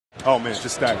Oh, man,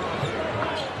 just staggering.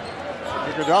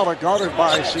 Iguodala guarded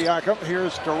by Siakam.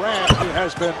 Here's Durant, who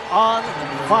has been on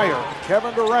fire.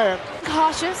 Kevin Durant.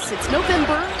 Cautious. It's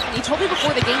November. And he told me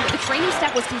before the game that the training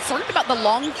staff was concerned about the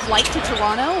long flight to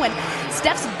Toronto and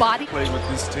Steph's body. Playing with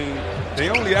this team, they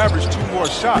only averaged 2 more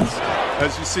shots.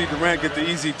 As you see Durant get the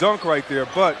easy dunk right there,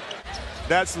 but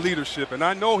that's leadership. And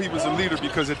I know he was a leader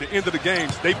because at the end of the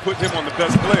games, they put him on the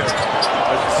best player.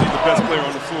 As you see the best player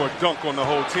on the floor dunk on the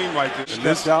whole team right there. And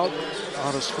Stepped out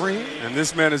on a screen. And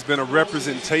this man has been a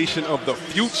representation of the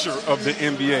future of the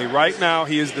NBA. Right now,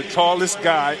 he is the tallest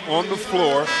guy on the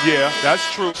floor. Yeah,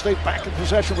 that's true. Stay back in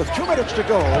possession with 2 minutes to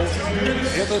go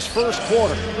in this first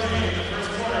quarter.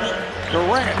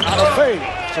 Durant on a fade.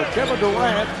 So Kevin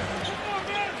Durant.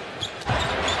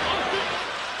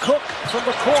 Cook from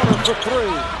the corner for 3.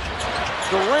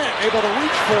 Durant able to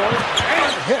reach for it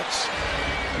and hits.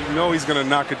 You know he's going to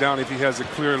knock it down if he has a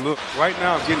clear look. Right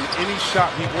now, getting any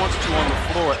shot he wants to on the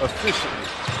floor efficiently.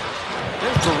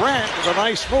 Here's Durant with a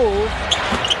nice move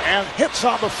and hits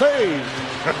on the fade.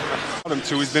 Him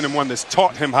too. He's been the one that's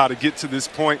taught him how to get to this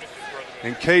point.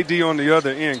 And KD on the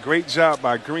other end. Great job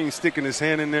by Green sticking his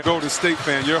hand in there. Golden State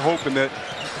fan, you're hoping that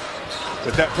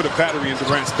put a battery in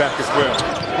Durant's back as well.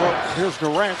 Well, here's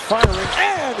Durant firing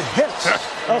and hits.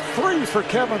 A 3 for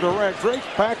Kevin Durant. Drake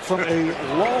back from a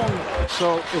long,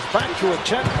 so it's back to a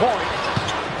 10-point.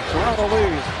 Toronto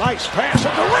leads. Nice pass,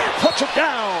 and Durant puts it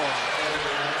down.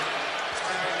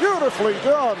 Beautifully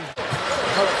done.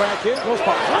 Comes back in, goes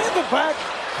behind the back,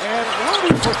 and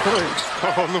Looney for 3.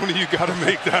 Oh, Looney, you got to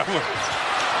make that one.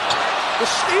 The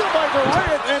steal by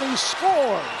Durant, and he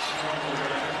scores.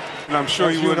 And I'm sure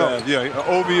he would have. Yeah,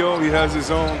 OBO, he has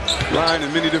his own line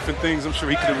and many different things. I'm sure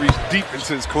he could have reached deep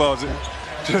into his closet.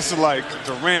 Just like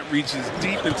Durant reaches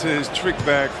deep into his trick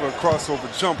bag for a crossover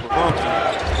jumper.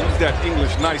 Use that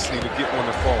English nicely to get one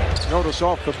to fall. Notice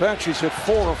off the bench, he's hit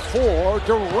 4 of 4.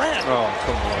 Durant. Oh,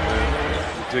 come on,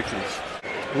 man. Ridiculous.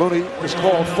 Looney is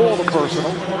called for the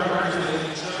personal.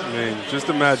 Man, just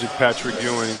imagine Patrick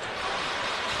Ewing.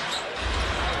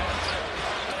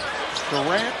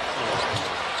 Durant.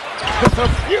 It's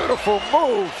a beautiful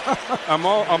move. I'm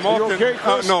often. Okay,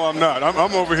 no, I'm not.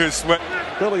 I'm over here sweating.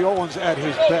 Billy Owens at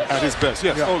his best. At his best,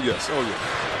 yes. Yeah. Oh, yes. Oh, yes.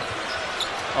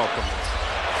 Oh, come on.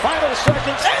 Final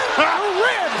seconds. And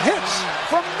Durant hits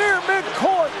from near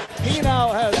midcourt. He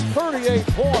now has 38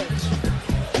 points.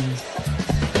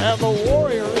 And the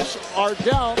Warriors are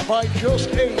down by just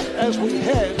 8 as we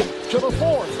head to the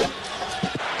 4th.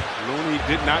 Looney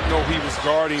did not know he was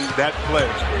guarding that play.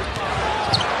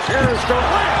 Here's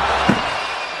Durant.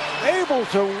 Able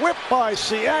to whip by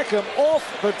Siakam off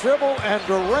the dribble, and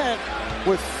Durant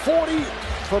with 40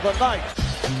 for the night.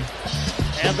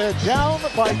 And they're down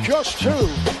by just 2.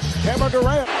 Kevin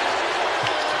Durant.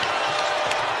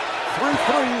 3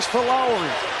 threes for Lowry.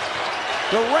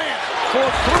 Durant for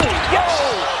 3. Yes!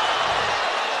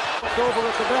 Over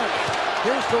at the bench.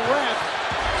 Here's Durant.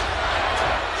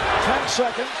 10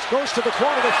 seconds. Goes to the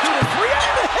corner to shoot a 3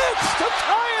 and hits to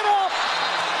tie it up.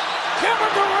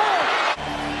 Kevin Durant.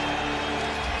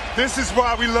 This is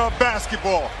why we love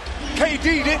basketball.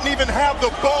 KD didn't even have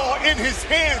the ball in his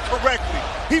hand correctly.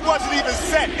 He wasn't even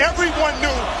set. Everyone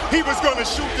knew he was going to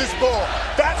shoot this ball.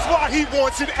 That's why he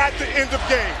wants it at the end of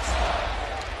games.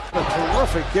 A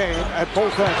terrific game at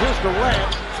both ends. Here's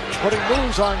Durant putting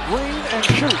moves on Green and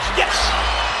shoots. Yes!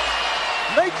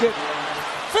 Make it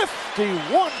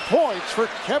 51 points for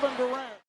Kevin Durant.